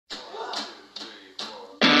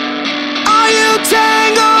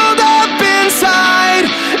tangled up inside?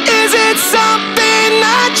 Is it something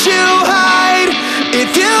that you hide?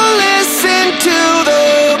 If you listen to the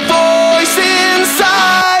voice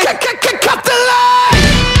inside, cut the line.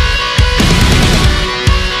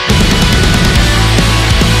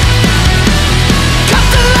 Cut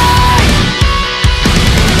the line.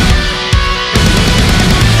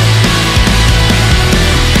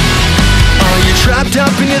 Are you trapped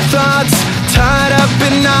up in your thoughts, tied up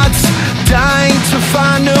in knots, dying to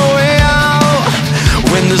find a way out?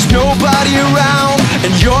 When there's nobody around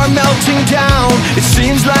and you're melting down, it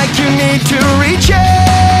seems like you need to reach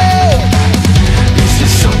out.